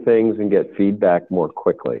show new things and get feedback more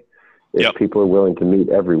quickly. If Yep. people are willing to meet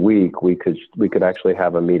every week, we could actually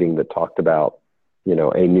have a meeting that talked about, you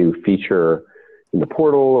know, a new feature in the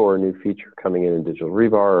portal or a new feature coming in Digital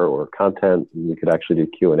Rebar or content. And we could actually do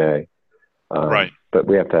Q&A. Right. But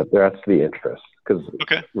there has to be interest because,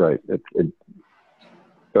 Okay. right.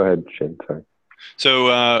 Go ahead, Shane. Sorry.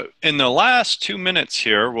 So in the last 2 minutes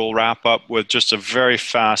here, we'll wrap up with just a very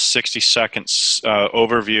fast 60 seconds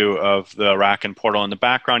overview of the Rackin portal. In the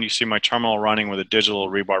background, you see my terminal running with a digital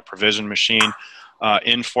rebar provision machine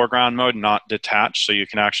in foreground mode, not detached. So you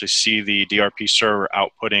can actually see the DRP server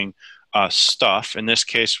outputting stuff. In this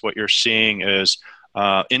case, what you're seeing is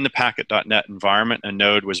in the packet.net environment, a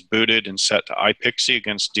node was booted and set to iPXE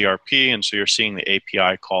against DRP. And so you're seeing the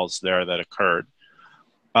API calls there that occurred.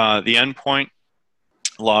 The endpoint,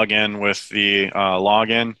 log in with the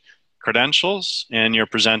login credentials, and you're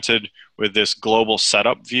presented with this global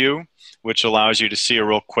setup view, which allows you to see a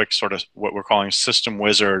real quick sort of what we're calling system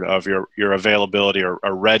wizard of your availability or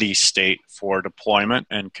a ready state for deployment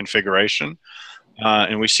and configuration.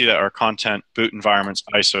 And we see that our content, boot environments,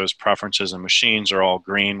 ISOs, preferences, and machines are all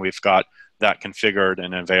green. We've got that configured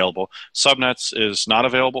and available. Subnets is not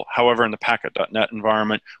available. However, in the packet.net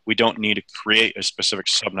environment, we don't need to create a specific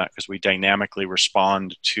subnet because we dynamically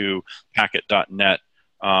respond to packet.net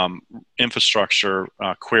infrastructure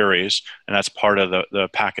queries, and that's part of the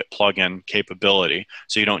packet plugin capability.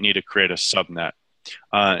 So you don't need to create a subnet.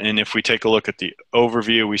 And if we take a look at the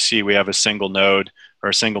overview, we see we have a single node or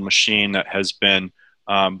a single machine that has been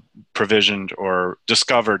provisioned or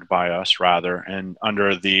discovered by us, rather. And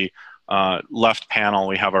under the left panel,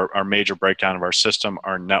 we have our major breakdown of our system,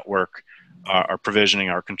 our network, our provisioning,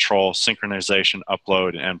 our control, synchronization,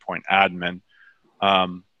 upload, and endpoint admin.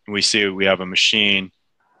 We see we have a machine.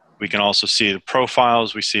 We can also see the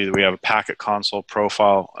profiles. We see that we have a packet console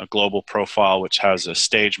profile, a global profile, which has a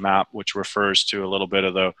stage map, which refers to a little bit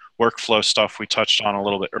of the workflow stuff we touched on a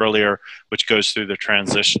little bit earlier, which goes through the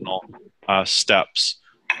transitional steps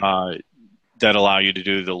that allow you to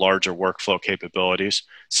do the larger workflow capabilities.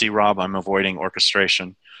 See, Rob, I'm avoiding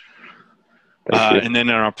orchestration. And then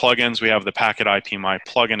in our plugins, we have the Packet IPMI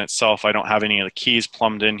plugin itself. I don't have any of the keys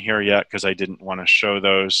plumbed in here yet because I didn't want to show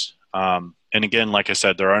those. And again, like I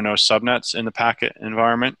said, there are no subnets in the Packet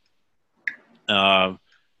environment. And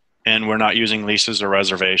we're not using leases or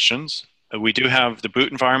reservations. We do have the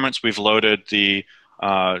boot environments. We've loaded the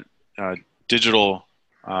digital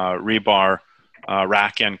rebar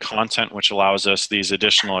rack-end content, which allows us these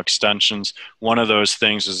additional extensions. One of those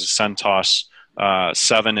things is a CentOS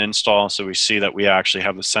 7 install. So we see that we actually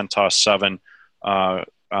have the CentOS 7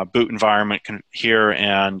 boot environment here,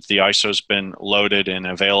 and the ISO's been loaded and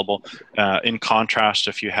available. In contrast,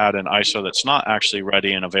 if you had an ISO that's not actually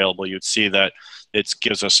ready and available, you'd see that it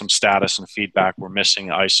gives us some status and feedback. We're missing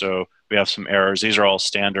ISO. We have some errors. These are all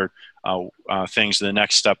standard things. The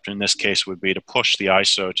next step in this case would be to push the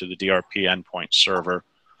ISO to the DRP endpoint server.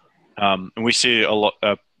 And we see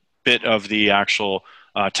a bit of the actual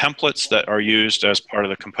templates that are used as part of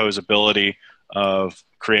the composability of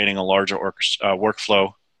creating a larger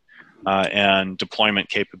workflow and deployment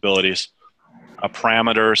capabilities.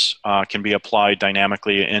 Parameters can be applied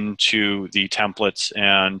dynamically into the templates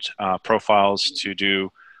and profiles to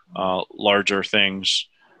do larger things.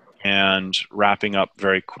 And wrapping up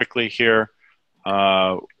very quickly here,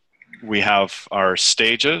 we have our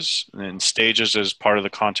stages, and stages is part of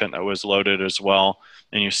the content that was loaded as well.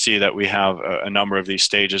 And you see that we have a number of these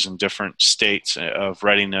stages in different states of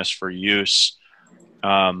readiness for use.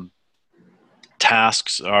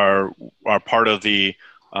 Tasks are part of the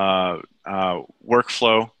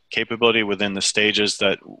workflow capability within the stages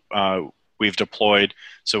that we've deployed.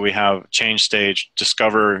 So we have change stage,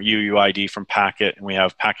 discover UUID from packet, and we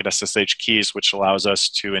have packet SSH keys, which allows us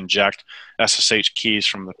to inject SSH keys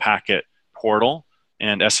from the packet portal.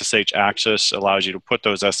 And SSH access allows you to put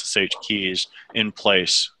those SSH keys in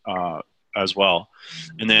place as well.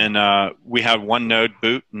 And then we have one node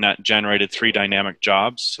boot, and that generated 3 dynamic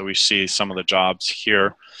jobs. So we see some of the jobs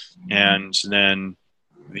here. And then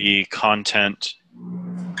the content,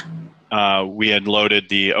 we had loaded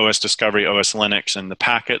the OS Discovery, OS Linux, and the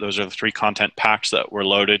packet. Those are the 3 content packs that were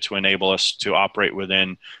loaded to enable us to operate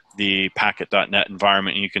within the packet.net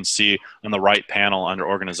environment. And you can see on the right panel under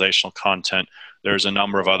organizational content, there's a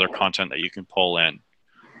number of other content that you can pull in.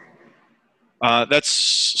 That's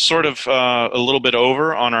sort of a little bit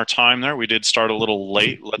over on our time there. We did start a little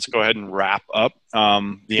late. Let's go ahead and wrap up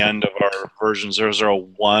the end of our version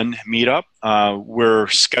 001 meetup. We're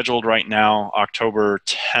scheduled right now October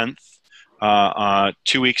 10th,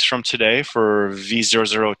 2 weeks from today for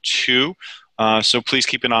V002. So please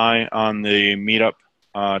keep an eye on the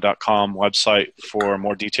meetup.com website for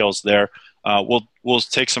more details there. We'll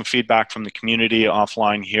take some feedback from the community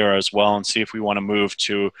offline here as well and see if we want to move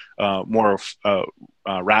to more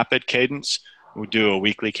rapid cadence. We'll do a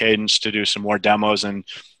weekly cadence to do some more demos and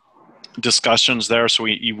discussions there. So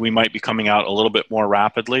we might be coming out a little bit more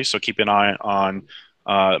rapidly. So keep an eye on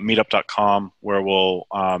meetup.com where we'll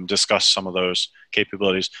discuss some of those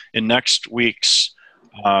capabilities. In next week's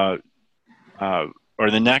or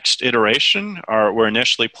the next iteration, we're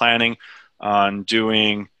initially planning on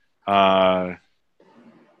doing I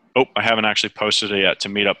haven't actually posted it yet to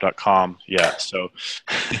meetup.com yet, so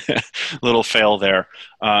little fail there.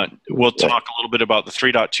 We'll talk a little bit about the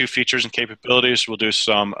 3.2 features and capabilities. We'll do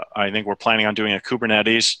some, I think we're planning on doing a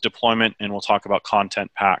Kubernetes deployment, and we'll talk about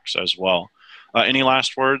content packs as well. Any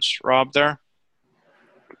last words, Rob, there?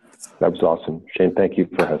 That was awesome. Shane, thank you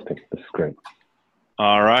for hosting. This is great.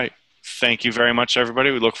 All right. Thank you very much,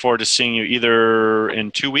 everybody. We look forward to seeing you either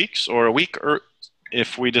in 2 weeks or a week, or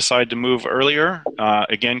if we decide to move earlier.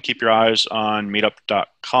 Again, keep your eyes on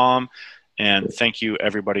meetup.com, and thank you,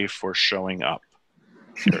 everybody, for showing up.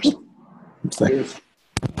 Cheers. Thanks.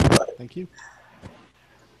 Thank you.